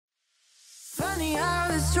funny how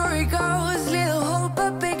the story goes, little hope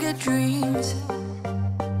but bigger dreams.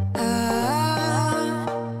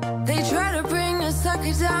 They try to bring a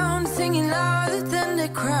sucker down, singing louder than the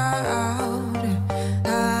crowd.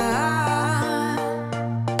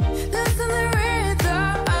 Listen the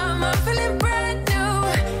rhythm, I'm feeling brand new.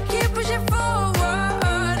 Keep pushing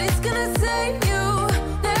forward, it's gonna save you.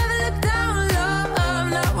 Never look down,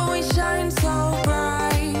 love, not when we shine so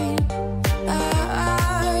bright.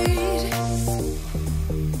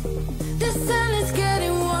 The sun is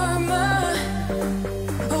getting warmer,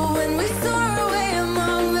 but when we soar away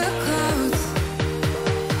among the clouds,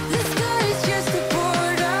 the sky is just a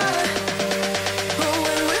border. But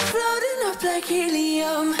when we're floating up like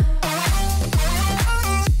helium,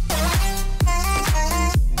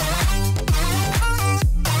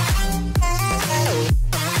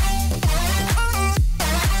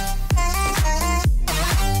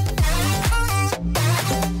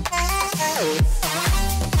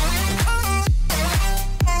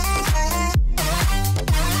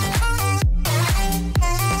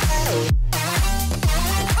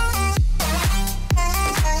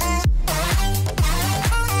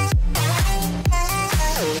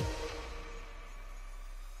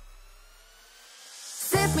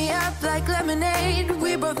 sip me up like lemonade.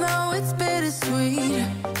 We both know it's bittersweet.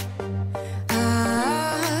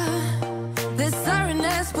 The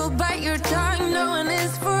sorrowness will bite your tongue. No one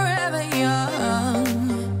is forever young.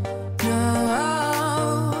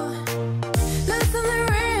 No. Listen the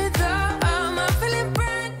rhythm, I'm feeling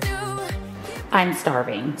brand new. I'm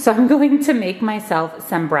starving, so I'm going to make myself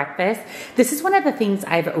some breakfast. This is one of the things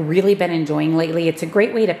I've really been enjoying lately. It's a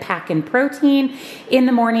great way to pack in protein in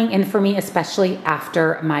the morning, and for me, especially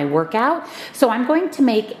after my workout. So I'm going to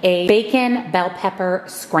make a bacon bell pepper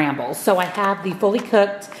scramble. So I have the fully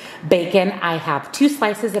cooked bacon. I have 2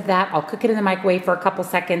 slices of that. I'll cook it in the microwave for a couple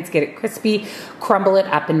seconds, get it crispy, crumble it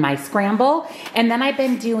up in my scramble. And then I've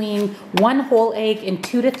been doing 1 whole egg and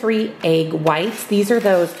 2 to 3 egg whites. These are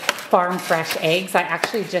those farm fresh eggs. I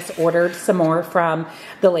actually just ordered some more from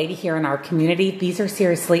the lady here in our community. These are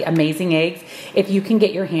seriously amazing eggs. If you can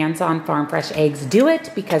get your hands on farm fresh eggs, do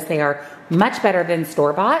it, because they are much better than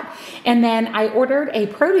store-bought. And then I ordered a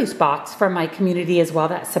produce box from my community as well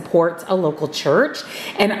that supports a local church.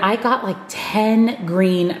 And I got like 10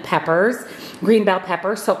 green bell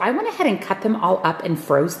peppers. So I went ahead and cut them all up and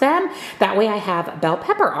froze them. That way I have bell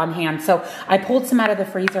pepper on hand. So I pulled some out of the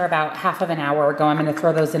freezer about half of an hour ago. I'm gonna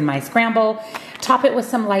throw those in my scramble, top it with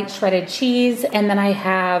some light shredded cheese, and then I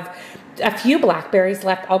have a few blackberries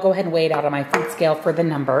left. I'll go ahead and weigh it out on my food scale for the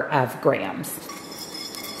number of grams.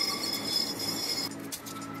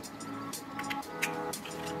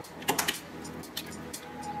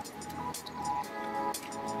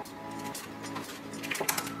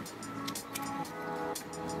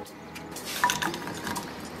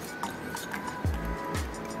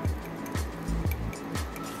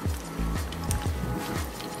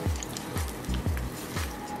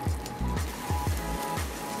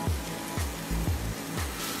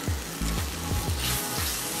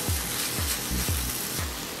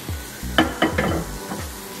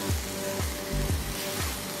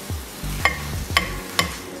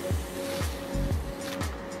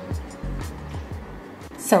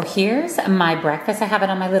 So here's my breakfast. I have it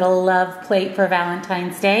on my little love plate for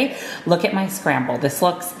Valentine's Day. Look at my scramble. This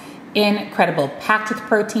looks incredible, packed with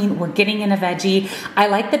protein. We're getting in a veggie. I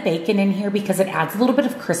like the bacon in here because it adds a little bit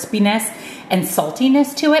of crispiness and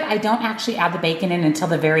saltiness to it. I don't actually add the bacon in until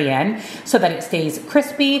the very end so that it stays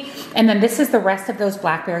crispy. And then this is the rest of those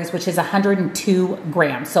blackberries, which is 102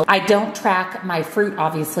 grams. So I don't track my fruit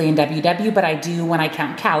obviously in WW, but I do when I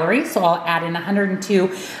count calories. So I'll add in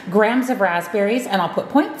 102 grams of raspberries, and I'll put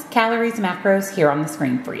points, calories, macros here on the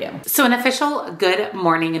screen for you. So an official good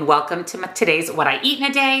morning and welcome to today's What I Eat in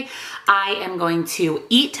a Day. I am going to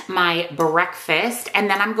eat my breakfast, and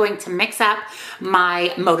then I'm going to mix up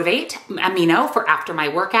my Motivate amino for after my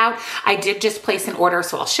workout. I did just place an order,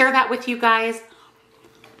 so I'll share that with you guys.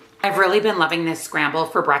 I've really been loving this scramble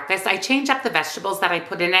for breakfast. I change up the vegetables that I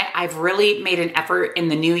put in it. I've really made an effort in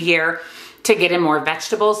the new year to get in more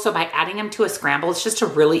vegetables, so by adding them to a scramble, it's just a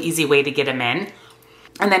really easy way to get them in.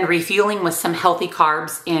 And then refueling with some healthy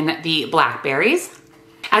carbs in the blackberries.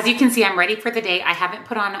 As you can see, I'm ready for the day. I haven't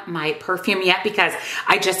put on my perfume yet because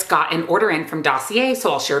I just got an order in from Dossier,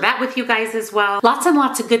 so I'll share that with you guys as well. Lots and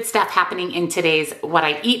lots of good stuff happening in today's What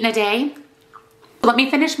I Eat in a Day. Let me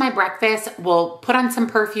finish my breakfast. We'll put on some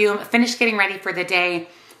perfume, finish getting ready for the day,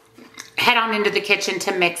 head on into the kitchen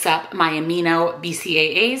to mix up my amino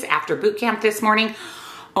BCAAs after boot camp this morning.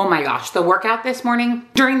 Oh my gosh, the workout this morning.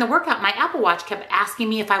 During the workout, my Apple Watch kept asking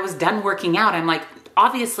me if I was done working out. I'm like,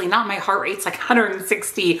 obviously not. My heart rate's like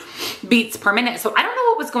 160 beats per minute. So I don't know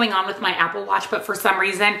what was going on with my Apple Watch, but for some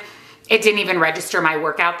reason, it didn't even register my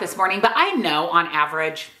workout this morning. But I know on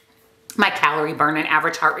average, my calorie burn and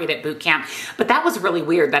average heart rate at boot camp. But that was really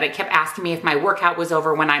weird that it kept asking me if my workout was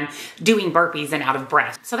over when I'm doing burpees and out of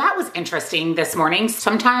breath. So that was interesting this morning.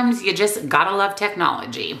 Sometimes you just gotta love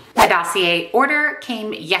technology. The dossier order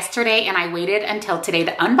came yesterday and I waited until today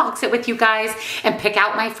to unbox it with you guys and pick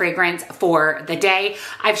out my fragrance for the day.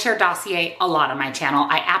 I've shared dossier a lot on my channel.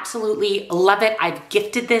 I absolutely love it. I've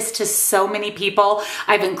gifted this to so many people.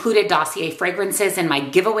 I've included dossier fragrances in my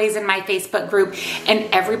giveaways in my Facebook group,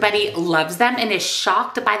 and everybody loves them and is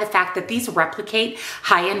shocked by the fact that these replicate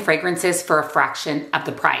high-end fragrances for a fraction of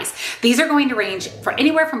the price. These are going to range for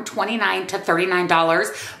anywhere from $29 to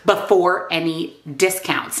 $39 before any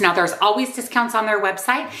discounts. Now there's always discounts on their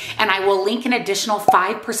website, and I will link an additional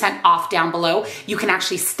 5% off down below. You can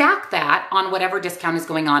actually stack that on whatever discount is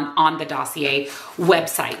going on the dossier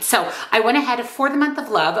website. So I went ahead for the month of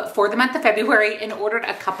love, for the month of February, and ordered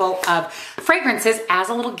a couple of fragrances as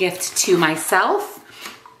a little gift to myself.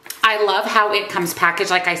 I love how it comes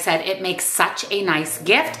packaged. Like I said, it makes such a nice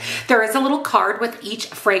gift. There is a little card with each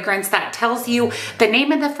fragrance that tells you the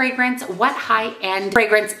name of the fragrance, what high-end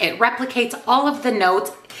fragrance it replicates, all of the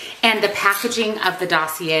notes, and the packaging of the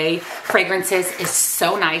dossier fragrances is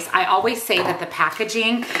so nice. I always say that the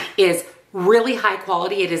packaging is really high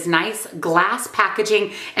quality. It is nice glass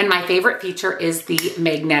packaging, and my favorite feature is the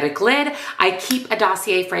magnetic lid. I keep a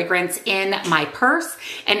dossier fragrance in my purse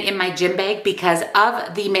and in my gym bag because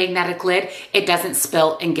of the magnetic lid. It doesn't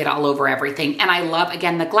spill and get all over everything. And I love,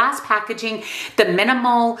 again, the glass packaging, the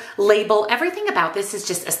minimal label. Everything about this is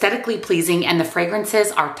just aesthetically pleasing, and the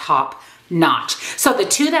fragrances are top notch. So the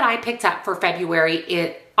two that I picked up for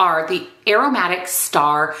February are the Aromatic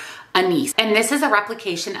Star Anise. And this is a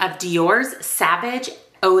replication of Dior's Savage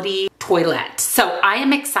Eau de Toilette. So I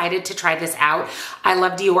am excited to try this out. I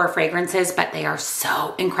love Dior fragrances, but they are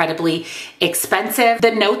so incredibly expensive.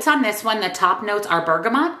 The notes on this one, the top notes are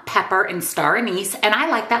bergamot, pepper, and star anise. And I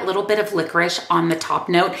like that little bit of licorice on the top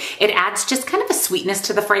note. It adds just kind of a sweetness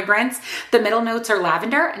to the fragrance. The middle notes are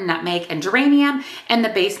lavender, nutmeg, and geranium. And the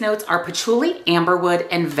base notes are patchouli, amberwood,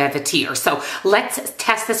 and velveteer. So let's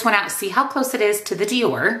test this one out, see how close it is to the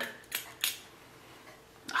Dior.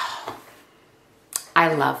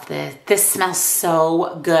 I love this. This smells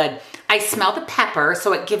so good. I smell the pepper,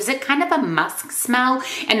 so it gives it kind of a musk smell,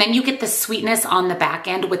 and then you get the sweetness on the back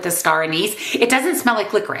end with the star anise. It doesn't smell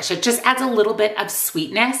like licorice. It just adds a little bit of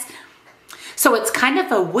sweetness. So it's kind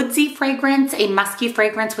of a woodsy fragrance, a musky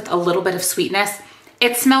fragrance with a little bit of sweetness.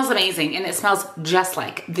 It smells amazing, and it smells just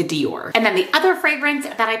like the Dior. And then the other fragrance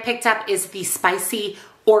that I picked up is the Spicy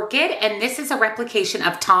Orchid, and this is a replication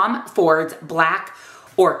of Tom Ford's Black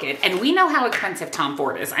Orchid. And we know how expensive Tom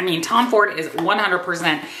Ford is. I mean, Tom Ford is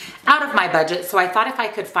 100% out of my budget. So I thought if I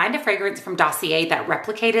could find a fragrance from Dossier that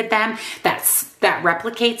replicated them, that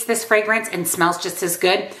replicates this fragrance and smells just as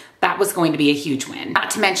good, that was going to be a huge win.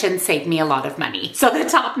 Not to mention save me a lot of money. So the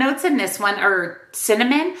top notes in this one are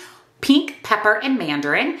cinnamon, pink, pepper, and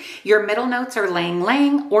mandarin. Your middle notes are ylang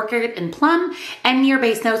ylang, orchid, and plum. And your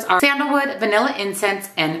base notes are sandalwood, vanilla incense,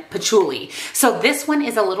 and patchouli. So this one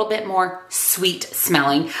is a little bit more sweet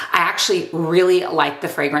smelling. I actually really like the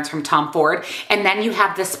fragrance from Tom Ford. And then you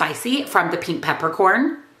have the spicy from the pink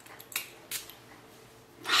peppercorn.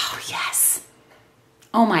 Oh, yes.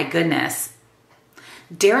 Oh my goodness.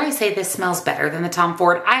 Dare I say this smells better than the Tom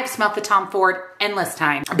Ford? I've smelled the Tom Ford endless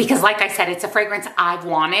times because, like I said, it's a fragrance I've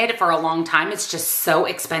wanted for a long time. It's just so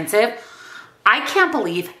expensive. I can't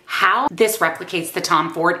believe how this replicates the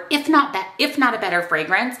Tom Ford, if not a better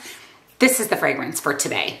fragrance. This is the fragrance for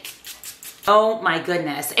today. Oh my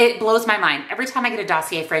goodness, it blows my mind. Every time I get a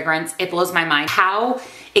Dossier fragrance, it blows my mind how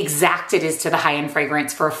exact it is to the high-end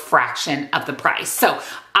fragrance for a fraction of the price. So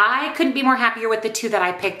I couldn't be more happier with the two that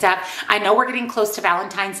I picked up. I know we're getting close to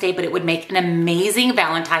Valentine's Day, but it would make an amazing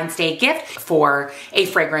Valentine's Day gift for a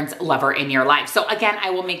fragrance lover in your life. So again,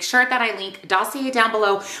 I will make sure that I link Dossier down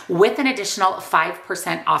below with an additional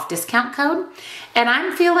 5% off discount code. And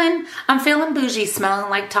I'm feeling bougie, smelling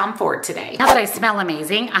like Tom Ford today. Now that I smell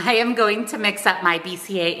amazing, I am going to mix up my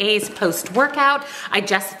BCAAs post-workout. I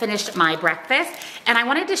just finished my breakfast, and I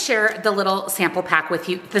wanted to share the little sample pack with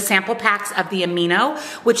you, the sample packs of the amino,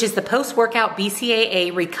 which is the post-workout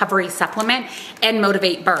BCAA recovery supplement and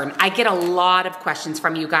Motivate Burn. I get a lot of questions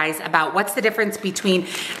from you guys about what's the difference between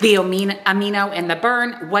the amino and the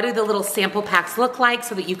burn. What do the little sample packs look like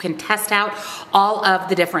so that you can test out all of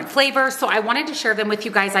the different flavors? So I wanted to share them with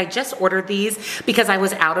you guys. I just ordered these because I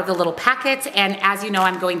was out of the little packets, and as you know,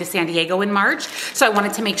 I'm going to San Diego in March, so I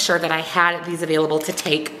wanted to make sure that I had these available to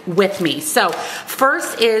take with me. So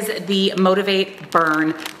first is the Motivate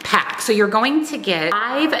Burn pack. So you're going to get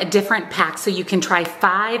 5 different packs so you can try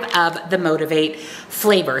 5 of the Motivate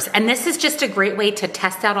flavors. And this is just a great way to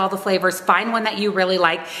test out all the flavors, find one that you really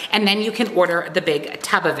like, and then you can order the big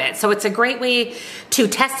tub of it. So it's a great way to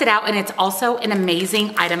test it out, and it's also an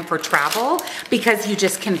amazing item for travel because you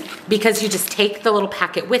just take the little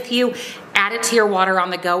packet with you, add it to your water on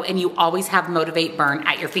the go, and you always have Motivate Burn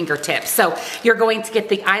at your fingertips. So you're going to get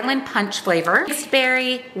the Island Punch flavor,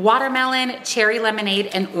 berry, watermelon, cherry lemonade,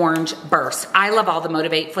 and orange burst. I love all the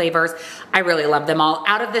Motivate flavors. I really love them all.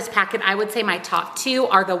 Out of this packet, I would say my top 2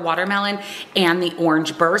 are the watermelon and the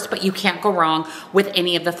orange burst, but you can't go wrong with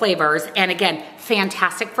any of the flavors. And again,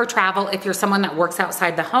 fantastic for travel. If you're someone that works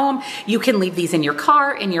outside the home, you can leave these in your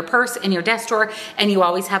car, in your purse, in your desk drawer, and you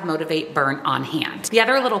always have Motivate Burn on hand. The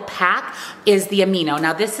other little pack is the amino.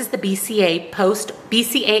 Now this is the BCAA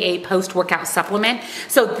post-workout supplement.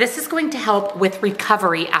 So this is going to help with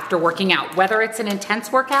recovery after working out, whether it's an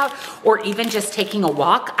intense workout or even just taking a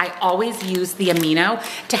walk. I always use the amino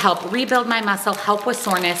to help rebuild my muscle, help with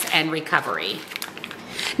soreness and recovery.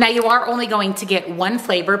 Now you are only going to get 1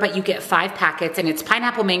 flavor, but you get 5 packets, and it's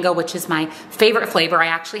pineapple mango, which is my favorite flavor. I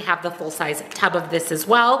actually have the full-size tub of this as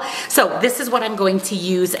well. So this is what I'm going to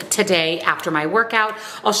use today after my workout.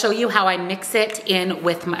 I'll show you how I mix it in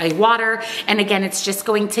with my water. And again, it's just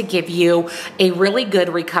going to give you a really good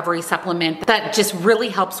recovery supplement that just really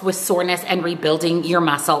helps with soreness and rebuilding your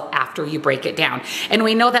muscle after you break it down. And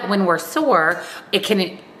we know that when we're sore, it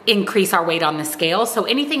can increase our weight on the scale. So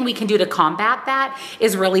anything we can do to combat that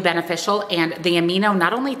is really beneficial. And the amino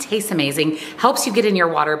not only tastes amazing, helps you get in your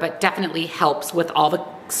water, but definitely helps with all the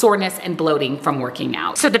soreness and bloating from working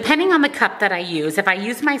out. So depending on the cup that I use, if I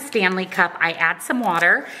use my Stanley cup, I add some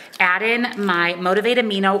water, add in my Motivate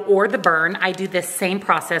Amino or the Burn. I do this same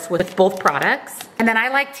process with both products. And then I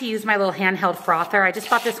like to use my little handheld frother. I just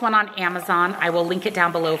bought this one on Amazon. I will link it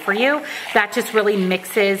down below for you. That just really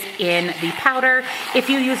mixes in the powder. If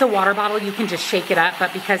you use a water bottle, you can just shake it up,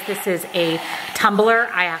 but because this is a tumbler,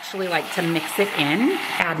 I actually like to mix it in.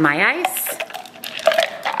 Add my ice.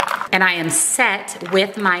 And I am set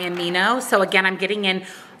with my amino. So again, I'm getting in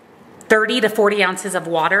 30 to 40 ounces of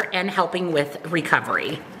water and helping with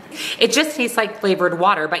recovery. It just tastes like flavored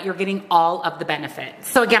water, but you're getting all of the benefits.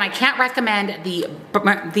 So again, I can't recommend the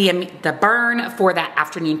Burn for that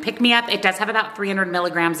afternoon pick-me-up. It does have about 300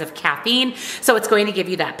 milligrams of caffeine, so it's going to give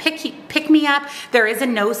you that pick-me-up. There is a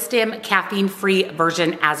no-stim caffeine-free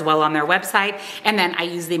version as well on their website, and then I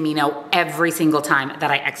use the amino every single time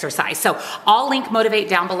that I exercise. So I'll link Motivate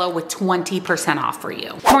down below with 20% off for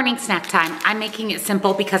you. Morning snack time. I'm making it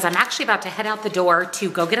simple because I'm actually about to head out the door to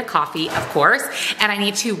go get a coffee, of course, and I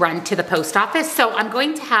need to run to the post office. So I'm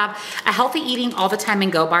going to have a Healthy Eating All the Time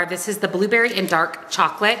and Go bar. This is the blueberry and dark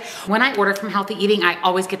chocolate. When I order from Healthy Eating, I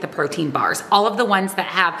always get the protein bars. All of the ones that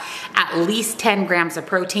have at least 10 grams of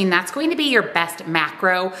protein. That's going to be your best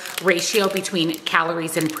macro ratio between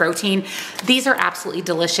calories and protein. These are absolutely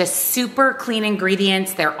delicious, super clean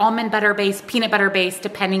ingredients. They're almond butter based, peanut butter based,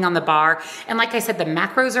 depending on the bar. And like I said, the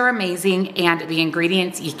macros are amazing and the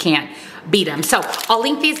ingredients, you can't beat them. So I'll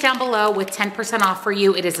link these down below with 10% off for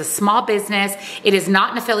you. It is a small business. It is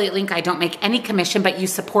not an affiliate link. I don't make any commission, but you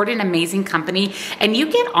support an amazing company and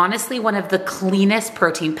you get honestly one of the cleanest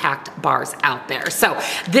protein packed bars out there. So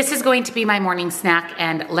this is going to be my morning snack,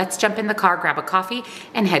 and let's jump in the car, grab a coffee,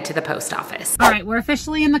 and head to the post office. All right, we're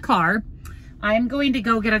officially in the car. I'm going to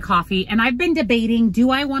go get a coffee, and I've been debating,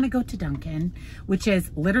 do I want to go to Dunkin', which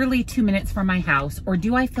is literally 2 minutes from my house, or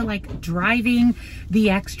do I feel like driving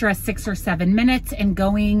the extra 6 or 7 minutes and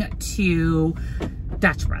going to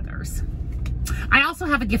Dutch Brothers? I also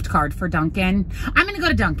have a gift card for Dunkin'. I'm gonna go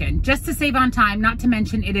to Dunkin' just to save on time, not to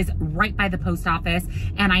mention it is right by the post office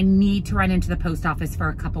and I need to run into the post office for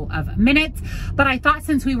a couple of minutes. But I thought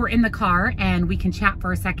since we were in the car and we can chat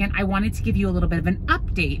for a second, I wanted to give you a little bit of an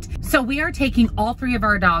update. So we are taking all 3 of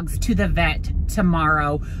our dogs to the vet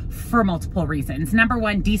tomorrow for multiple reasons. Number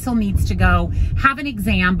one, Diesel needs to go have an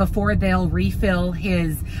exam before they'll refill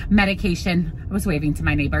his medication. I was waving to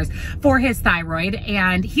my neighbors for his thyroid,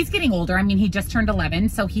 and he's getting older. I mean, he just turned 11,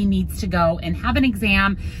 so he needs to go and have an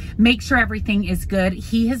exam, make sure everything is good.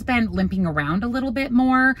 He has been limping around a little bit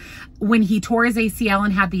more. When he tore his ACL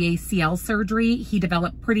and had the ACL surgery, he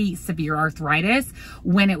developed pretty severe arthritis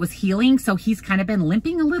when it was healing, so he's kind of been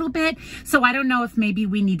limping a little bit. So I don't know if maybe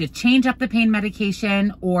we need to change up the pain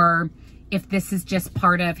medication, or if this is just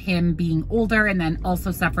part of him being older and then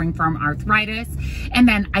also suffering from arthritis. And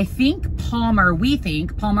then I think we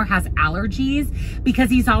think Palmer has allergies because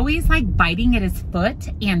he's always like biting at his foot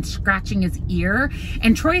and scratching his ear.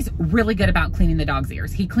 And Troy's really good about cleaning the dog's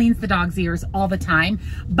ears. He cleans the dog's ears all the time,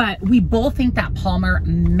 but we both think that Palmer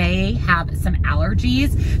may have some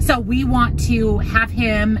allergies. So we want to have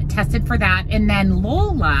him tested for that. And then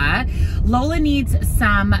Lola needs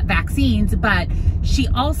some vaccines, but she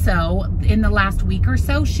also, in the last week or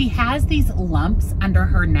so, she has these lumps under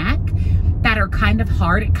her neck that are kind of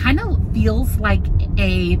hard. It kind of feels like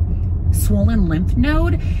a swollen lymph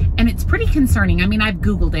node, and it's pretty concerning. I mean, I've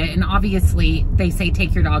Googled it, and obviously they say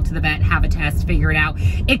take your dog to the vet, have a test, figure it out.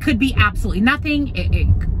 It could be absolutely nothing. It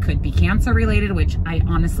could be cancer related, which I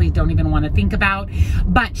honestly don't even want to think about,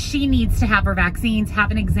 but she needs to have her vaccines,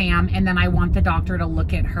 have an exam, and then I want the doctor to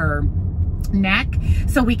look at her neck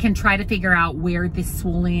so we can try to figure out where the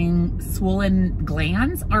swollen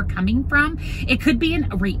glands are coming from. It could be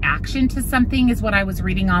a reaction to something, is what I was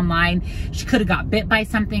reading online. She could have got bit by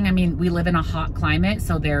something. I mean, we live in a hot climate,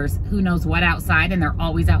 so there's who knows what outside, and they're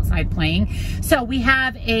always outside playing. So we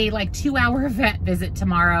have a like 2-hour vet visit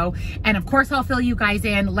tomorrow, and of course I'll fill you guys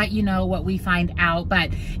in, let you know what we find out. But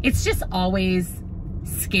it's just always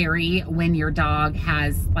scary when your dog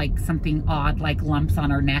has like something odd, like lumps on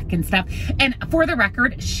her neck and stuff. And for the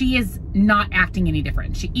record, she is not acting any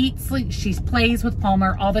different. She eats, sleeps, she plays with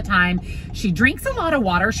Palmer all the time. She drinks a lot of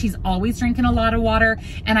water. She's always drinking a lot of water.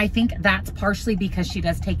 And I think that's partially because she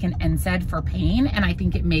does take an NSAID for pain, and I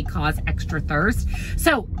think it may cause extra thirst.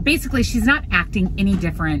 So basically she's not acting any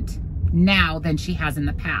different now than she has in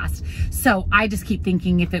the past. So I just keep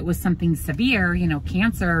thinking if it was something severe, you know,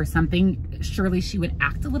 cancer or something, surely she would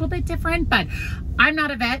act a little bit different. But I'm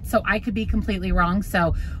not a vet, so I could be completely wrong.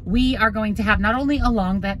 So we are going to have not only a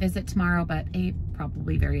long vet visit tomorrow, but a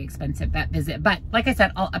probably very expensive vet visit. But like I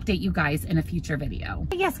said, I'll update you guys in a future video.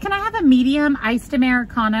 Yes, can I have a medium iced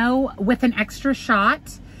Americano with an extra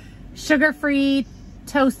shot, sugar-free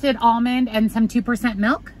toasted almond, and some 2%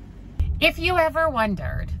 milk? If you ever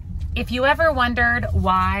wondered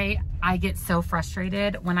why I get so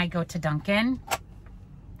frustrated when I go to Dunkin',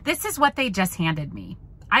 this is what they just handed me.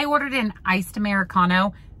 I ordered an iced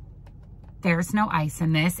Americano. There's no ice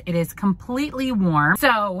in this. It is completely warm.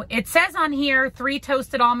 So it says on here, 3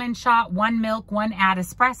 toasted almond shot, 1 milk, 1 add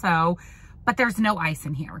espresso, but there's no ice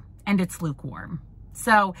in here, and it's lukewarm.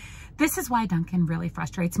 So this is why Dunkin' really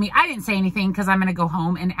frustrates me. I didn't say anything because I'm gonna go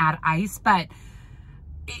home and add ice, but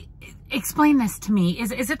explain this to me.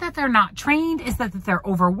 Is it that they're not trained? Is that they're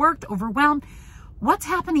overworked, overwhelmed? What's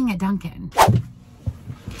happening at Dunkin'?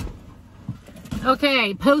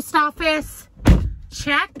 Okay, post office,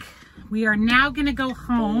 check. We are now gonna go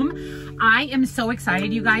home. I am so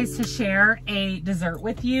excited, you guys, to share a dessert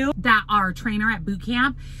with you that our trainer at boot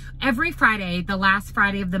camp, every Friday, the last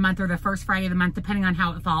Friday of the month or the first Friday of the month, depending on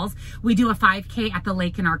how it falls, we do a 5K at the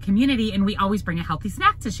lake in our community, and we always bring a healthy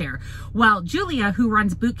snack to share. Well, Julia, who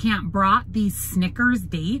runs boot camp, brought these Snickers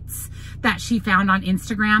dates that she found on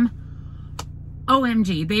Instagram.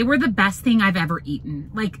 OMG, they were the best thing I've ever eaten,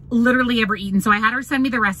 like literally ever eaten. So I had her send me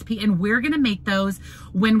the recipe, and we're gonna make those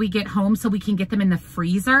when we get home so we can get them in the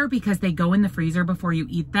freezer, because they go in the freezer before you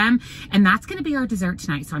eat them. And that's gonna be our dessert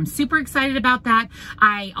tonight. So I'm super excited about that.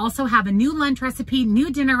 I also have a new lunch recipe,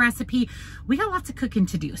 new dinner recipe. We got lots of cooking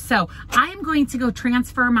to do. So I'm going to go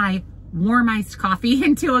transfer my warm iced coffee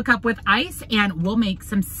into a cup with ice, and we'll make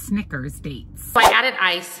some Snickers dates. So I added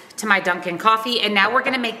ice to my Dunkin' coffee, and now we're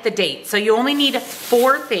gonna make the dates. So you only need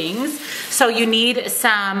 4 things. So you need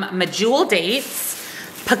some medjool dates,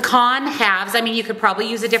 pecan halves. I mean, you could probably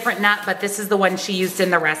use a different nut, but this is the one she used in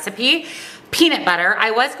the recipe. Peanut butter.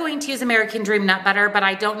 I was going to use American Dream nut butter, but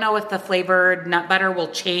I don't know if the flavored nut butter will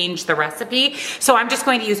change the recipe. So I'm just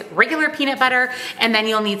going to use regular peanut butter, and then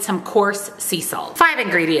you'll need some coarse sea salt. 5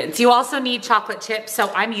 ingredients. You also need chocolate chips,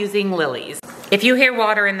 so I'm using Lily's. If you hear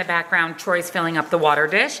water in the background, Troy's filling up the water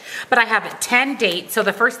dish, but I have 10 dates. So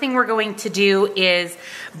the first thing we're going to do is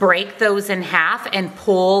break those in half and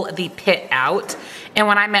pull the pit out. And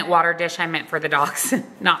when I meant water dish, I meant for the dogs,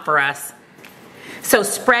 not for us. So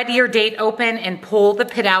spread your date open and pull the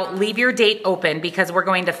pit out. Leave your date open because we're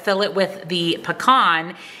going to fill it with the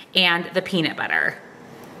pecan and the peanut butter.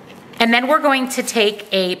 And then we're going to take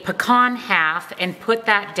a pecan half and put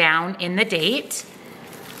that down in the date.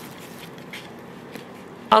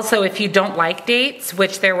 Also, if you don't like dates,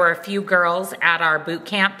 which there were a few girls at our boot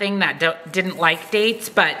camp thing that didn't like dates,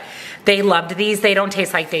 but they loved these. They don't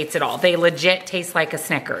taste like dates at all. They legit taste like a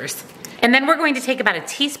Snickers. And then we're going to take about a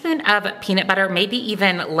teaspoon of peanut butter, maybe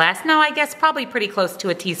even less. No, I guess probably pretty close to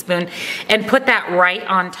a teaspoon, and put that right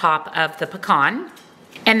on top of the pecan.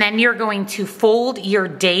 And then you're going to fold your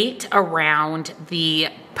date around the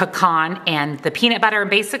pecan and the peanut butter and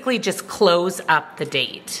basically just close up the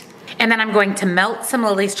date. And then I'm going to melt some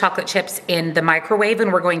Lily's chocolate chips in the microwave,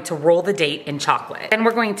 and we're going to roll the date in chocolate. Then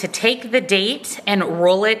we're going to take the date and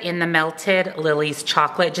roll it in the melted Lily's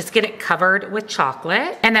chocolate. Just get it covered with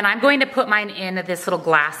chocolate. And then I'm going to put mine in this little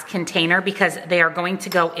glass container because they are going to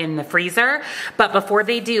go in the freezer. But before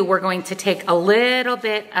they do, we're going to take a little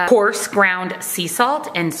bit of coarse ground sea salt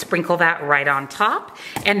and sprinkle that right on top.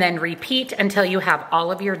 And then repeat until you have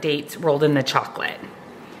all of your dates rolled in the chocolate.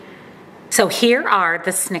 So here are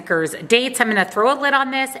the Snickers dates. I'm gonna throw a lid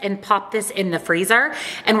on this and pop this in the freezer,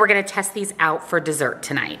 and we're gonna test these out for dessert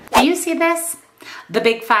tonight. Do you see this? The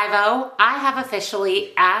big 5-0. I have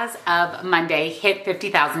officially, as of Monday, hit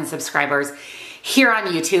 50,000 subscribers here on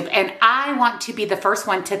YouTube, and I want to be the first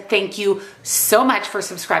one to thank you so much for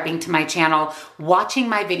subscribing to my channel, watching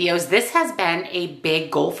my videos. This has been a big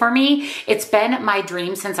goal for me. It's been my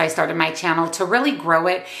dream since I started my channel to really grow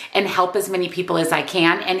it and help as many people as I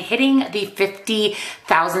can, and hitting the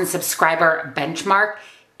 50,000 subscriber benchmark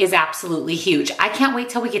is absolutely huge. I can't wait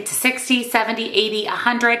till we get to 60, 70, 80,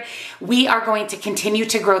 100. We are going to continue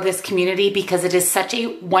to grow this community because it is such a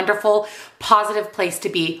wonderful, positive place to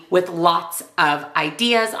be, with lots of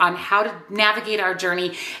ideas on how to navigate our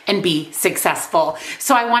journey and be successful.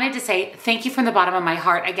 So I wanted to say thank you from the bottom of my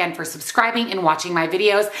heart again for subscribing and watching my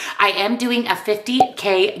videos. I am doing a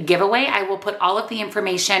 50K giveaway. I will put all of the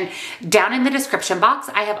information down in the description box.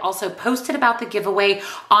 I have also posted about the giveaway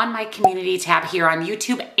on my community tab here on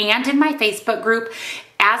YouTube and in my Facebook group,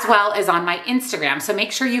 as well as on my Instagram. So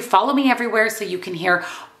make sure you follow me everywhere so you can hear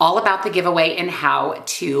all about the giveaway and how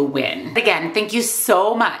to win. Again, thank you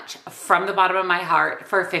so much from the bottom of my heart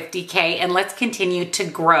for 50K, and let's continue to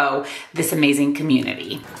grow this amazing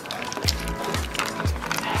community.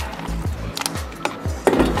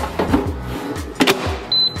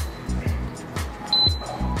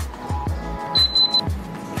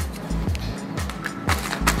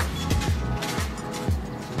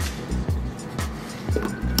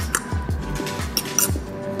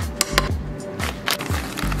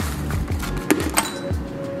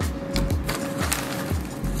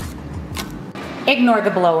 Ignore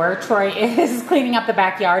the blower. Troy is cleaning up the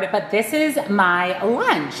backyard, but this is my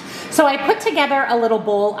lunch. So I put together a little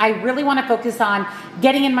bowl. I really want to focus on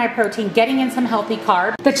getting in my protein, getting in some healthy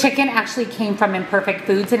carbs. The chicken actually came from Imperfect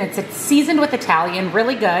Foods, and it's seasoned with Italian,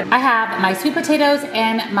 really good. I have my sweet potatoes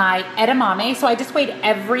and my edamame, so I just weighed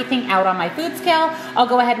everything out on my food scale. I'll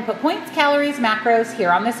go ahead and put points, calories, macros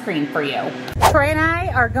here on the screen for you. Troy and I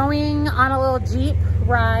are going on a little Jeep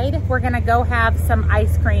ride. We're gonna go have some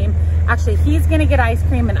ice cream. Actually, he's gonna get ice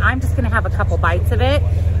cream and I'm just gonna have a couple bites of it.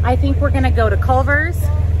 I think we're gonna go to Culver's.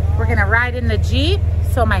 We're gonna ride in the Jeep,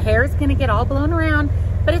 so my hair is gonna get all blown around,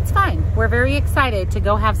 but it's fine. We're very excited to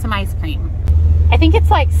go have some ice cream. I think it's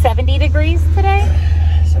like 70 degrees today.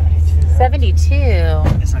 72. 72.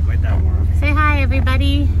 It's not quite that warm. Say hi,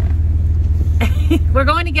 everybody. We're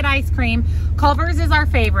going to get ice cream. Culver's is our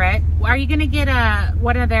favorite. Are you gonna get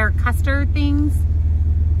one of their custard things?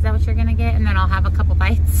 Is that what you're gonna get? And then I'll have a couple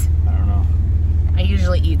bites. I don't know. I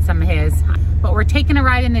usually eat some of his. But we're taking a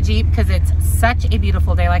ride in the Jeep because it's such a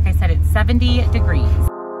beautiful day. Like I said, it's 70 degrees.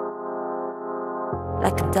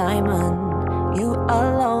 Like a diamond, you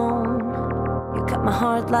alone. You cut my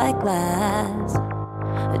heart like glass,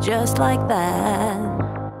 just like that.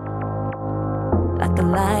 Like a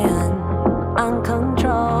lion,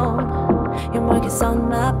 uncontrolled. Your mark is on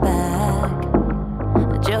my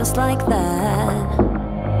back, just like that.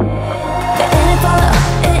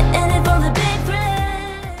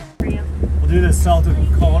 We'll do the salted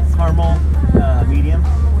caramel medium.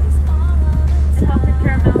 Salted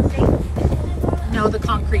caramel thing? No, the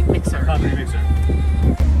concrete mixer. Concrete mixer.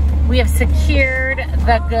 We have secured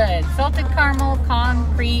the goods. Salted caramel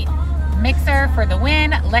concrete mixer for the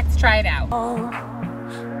win. Let's try it out.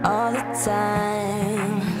 All the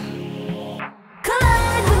time.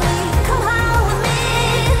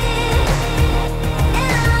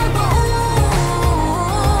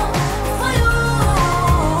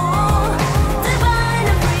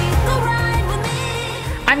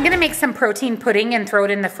 I'm gonna make some protein pudding and throw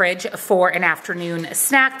it in the fridge for an afternoon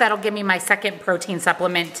snack. That'll give me my second protein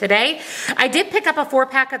supplement today. I did pick up a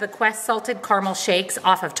 4-pack of the Quest salted caramel shakes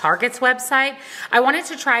off of Target's website. I wanted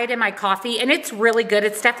to try it in my coffee, and it's really good.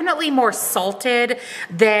 It's definitely more salted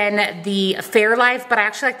than the Fairlife, but I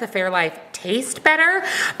actually like the Fairlife taste better.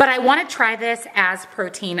 But I want to try this as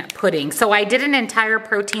protein pudding. So I did an entire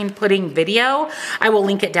protein pudding video. I will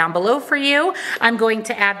link it down below for you. I'm going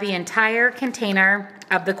to add the entire container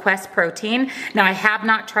of the Quest protein. Now I have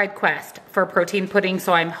not tried Quest for protein pudding,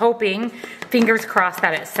 so I'm hoping, fingers crossed,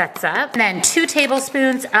 that it sets up. And then 2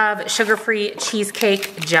 tablespoons of sugar-free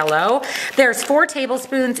cheesecake Jell-O. There's 4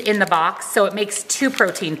 tablespoons in the box, so it makes 2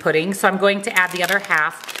 protein puddings. So I'm going to add the other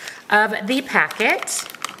half of the packet.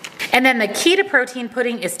 And then the key to protein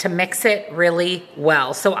pudding is to mix it really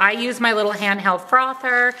well. So I use my little handheld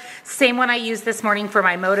frother, same one I used this morning for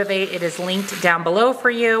my Motivate. It is linked down below for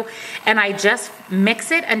you. And I just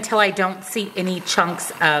mix it until I don't see any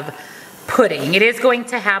chunks of pudding. It is going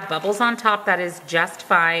to have bubbles on top, that is just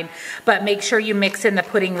fine. But make sure you mix in the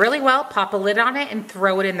pudding really well, pop a lid on it, and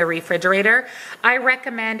throw it in the refrigerator. I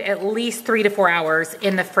recommend at least 3 to 4 hours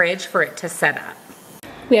in the fridge for it to set up.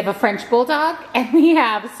 We have a French Bulldog, and we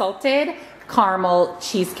have salted caramel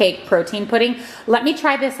cheesecake protein pudding. Let me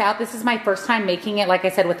try this out. This is my first time making it, like I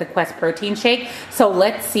said, with the Quest protein shake. So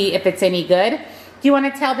let's see if it's any good. Do you want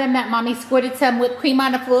to tell them that Mommy squirted some whipped cream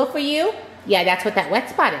on the floor for you? Yeah, that's what that wet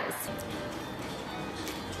spot is.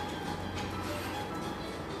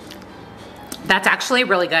 That's actually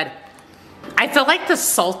really good. I feel like the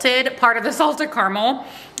salted part of the salted caramel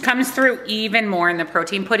comes through even more in the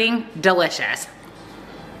protein pudding. Delicious.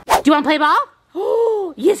 Do you want to play ball?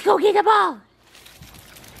 Oh, yes, go get the ball.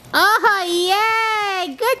 Oh,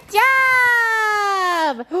 yay! Good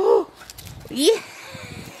job! Oh, yay!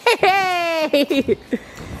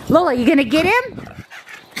 Lola, you gonna get him?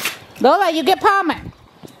 Lola, you get Palmer.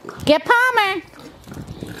 Get Palmer.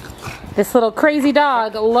 This little crazy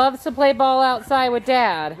dog loves to play ball outside with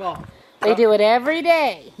Dad. They do it every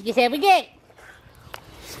day. Just every day.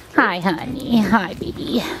 Hi, honey. Hi,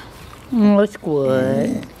 baby. What's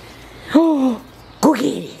good? Oh, go get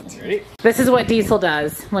it. Ready? This is what Diesel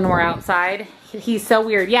does when we're outside. He's so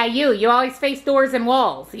weird. Yeah, you always face doors and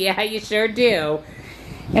walls. Yeah, you sure do.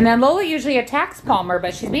 And then Lola usually attacks Palmer,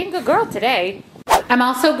 but she's being a good girl today. I'm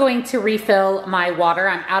also going to refill my water.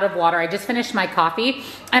 I'm out of water. I just finished my coffee,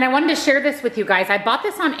 and I wanted to share this with you guys. I bought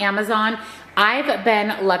this on Amazon. I've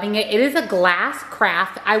been loving it. It is a glass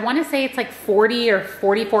craft. I want to say it's like 40 or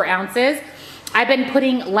 44 ounces. I've been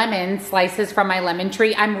putting lemon slices from my lemon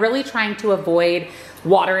tree. I'm really trying to avoid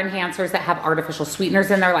water enhancers that have artificial sweeteners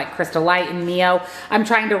in there like Crystal Light and Mio. I'm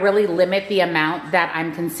trying to really limit the amount that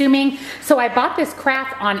I'm consuming. So I bought this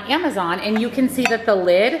craft on Amazon, and you can see that the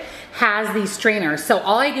lid has these strainers. So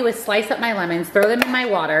all I do is slice up my lemons, throw them in my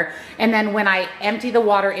water, and then when I empty the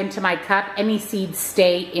water into my cup, any seeds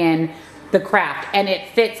stay in the craft, and it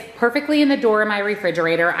fits perfectly in the door of my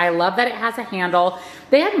refrigerator. I love that it has a handle.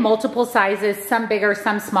 They have multiple sizes, some bigger,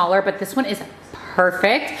 some smaller, but this one is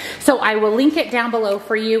perfect. So I will link it down below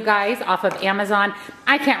for you guys off of Amazon.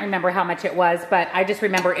 I can't remember how much it was, but I just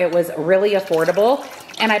remember it was really affordable,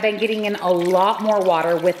 and I've been getting in a lot more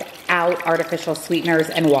water without artificial sweeteners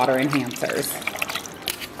and water enhancers.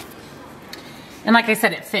 And like I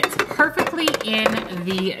said, it fits perfectly in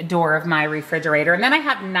the door of my refrigerator. And then I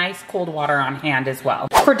have nice cold water on hand as well.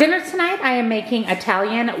 For dinner tonight, I am making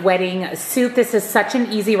Italian wedding soup. This is such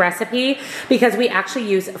an easy recipe because we actually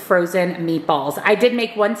use frozen meatballs. I did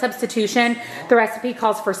make one substitution. The recipe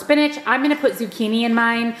calls for spinach. I'm gonna put zucchini in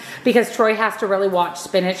mine because Troy has to really watch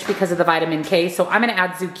spinach because of the vitamin K. So I'm gonna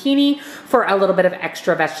add zucchini for a little bit of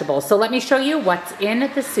extra vegetables. So let me show you what's in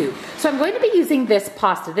the soup. So I'm going to be using this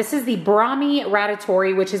pasta. This is the Brahmi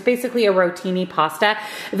Ratatouille, which is basically a rotini pasta.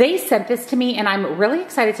 They sent this to me, and I'm really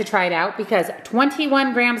excited to try it out because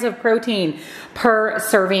 21 grams of protein per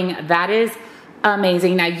serving. That is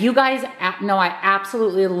amazing. Now you guys know I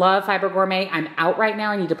absolutely love Fiber Gourmet. I'm out right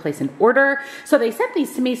now. I need to place an order. So they sent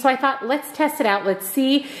these to me. So I thought, let's test it out. Let's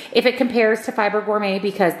see if it compares to Fiber Gourmet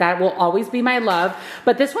because that will always be my love.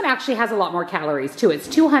 But this one actually has a lot more calories too. It's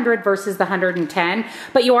 200 versus the 110,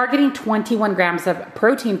 but you are getting 21 grams of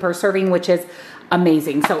protein per serving, which is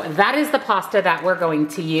amazing. So that is the pasta that we're going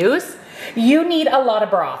to use. You need a lot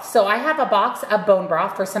of broth. So I have a box of bone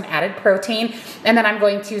broth for some added protein, and then I'm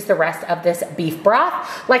going to use the rest of this beef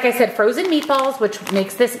broth. Like I said, frozen meatballs, which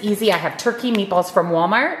makes this easy. I have turkey meatballs from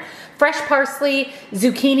Walmart. fresh parsley,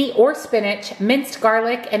 zucchini or spinach, minced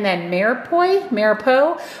garlic, and then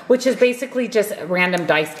mirepoix, which is basically just random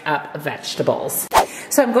diced up vegetables.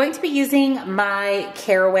 So I'm going to be using my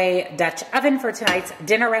Caraway Dutch oven for tonight's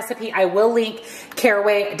dinner recipe. I will link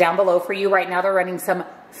Caraway down below for you. Right now they're running some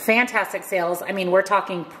fantastic sales. I mean, we're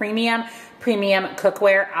talking premium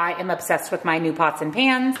cookware. I am obsessed with my new pots and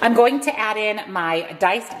pans. I'm going to add in my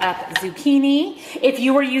diced up zucchini. If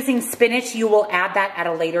you were using spinach, you will add that at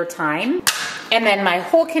a later time. And then my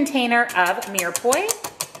whole container of mirepoix.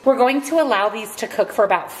 We're going to allow these to cook for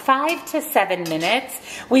about 5 to 7 minutes.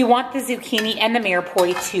 We want the zucchini and the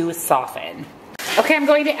mirepoix to soften. Okay, I'm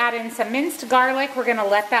going to add in some minced garlic. We're gonna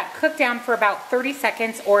let that cook down for about 30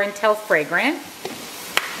 seconds or until fragrant.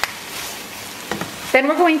 Then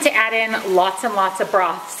we're going to add in lots and lots of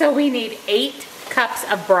broth. So we need 8 cups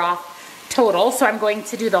of broth total. So I'm going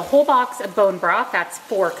to do the whole box of bone broth, that's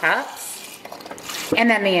 4 cups. And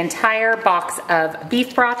then the entire box of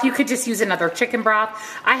beef broth. You could just use another chicken broth.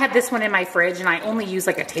 I had this one in my fridge and I only use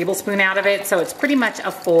like a tablespoon out of it, so it's pretty much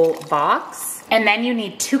a full box. And then you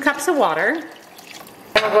need 2 cups of water.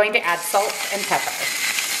 And we're going to add salt and pepper.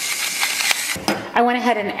 I went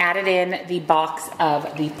ahead and added in the box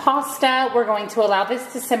of the pasta. We're going to allow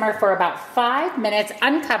this to simmer for about 5 minutes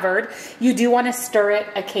uncovered. You do want to stir it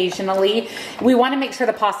occasionally. We want to make sure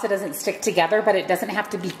the pasta doesn't stick together, but it doesn't have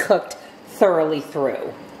to be cooked thoroughly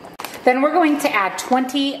through. Then we're going to add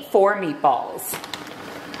 24 meatballs.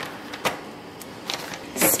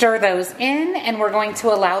 Stir those in, and we're going to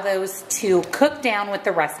allow those to cook down with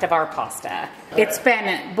the rest of our pasta. It's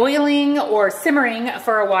been boiling or simmering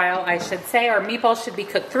for a while, I should say. Our meatballs should be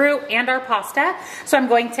cooked through and our pasta. So I'm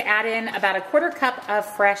going to add in about a 1/4 cup of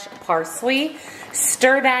fresh parsley.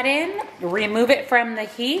 Stir that in, remove it from the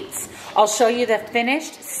heat. I'll show you the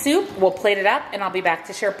finished soup. We'll plate it up and I'll be back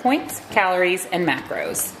to share points, calories, and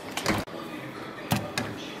macros.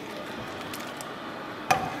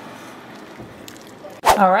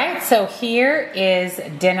 All right, so here is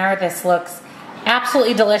dinner. This looks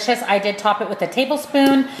absolutely delicious. I did top it with a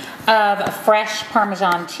tablespoon of fresh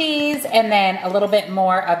Parmesan cheese and then a little bit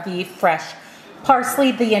more of the fresh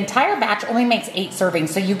parsley. The entire batch only makes 8 servings,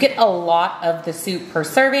 so you get a lot of the soup per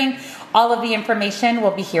serving. All of the information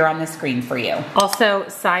will be here on the screen for you. Also,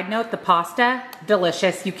 side note, the pasta,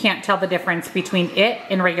 delicious. You can't tell the difference between it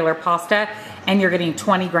and regular pasta, and you're getting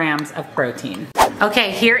 20 grams of protein.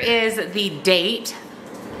 Okay, here is the date.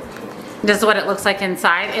 This is what it looks like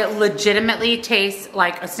inside. It legitimately tastes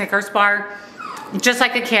like a Snickers bar, just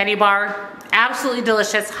like a candy bar. Absolutely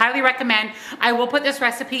delicious, highly recommend. I will put this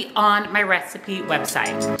recipe on my recipe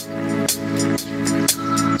website.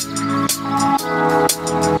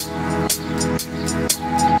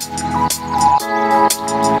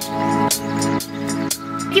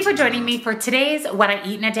 Thank you for joining me for today's What I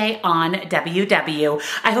Eat in a Day on WW.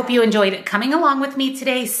 I hope you enjoyed coming along with me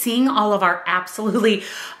today, seeing all of our absolutely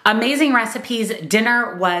amazing recipes.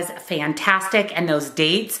 Dinner was fantastic, and those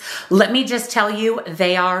dates, let me just tell you,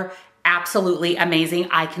 they are absolutely amazing.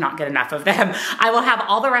 I cannot get enough of them. I will have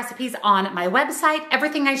all the recipes on my website,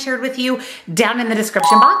 everything I shared with you down in the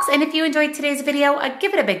description box. And if you enjoyed today's video,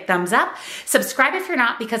 give it a big thumbs up. Subscribe if you're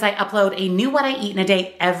not, because I upload a new What I Eat in a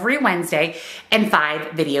Day every Wednesday and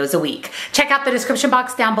 5 videos a week. Check out the description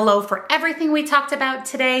box down below for everything we talked about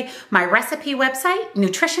today, my recipe website,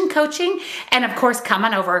 nutrition coaching, and of course, come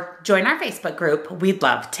on over, join our Facebook group. We'd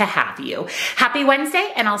love to have you. Happy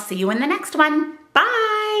Wednesday, and I'll see you in the next one. Bye.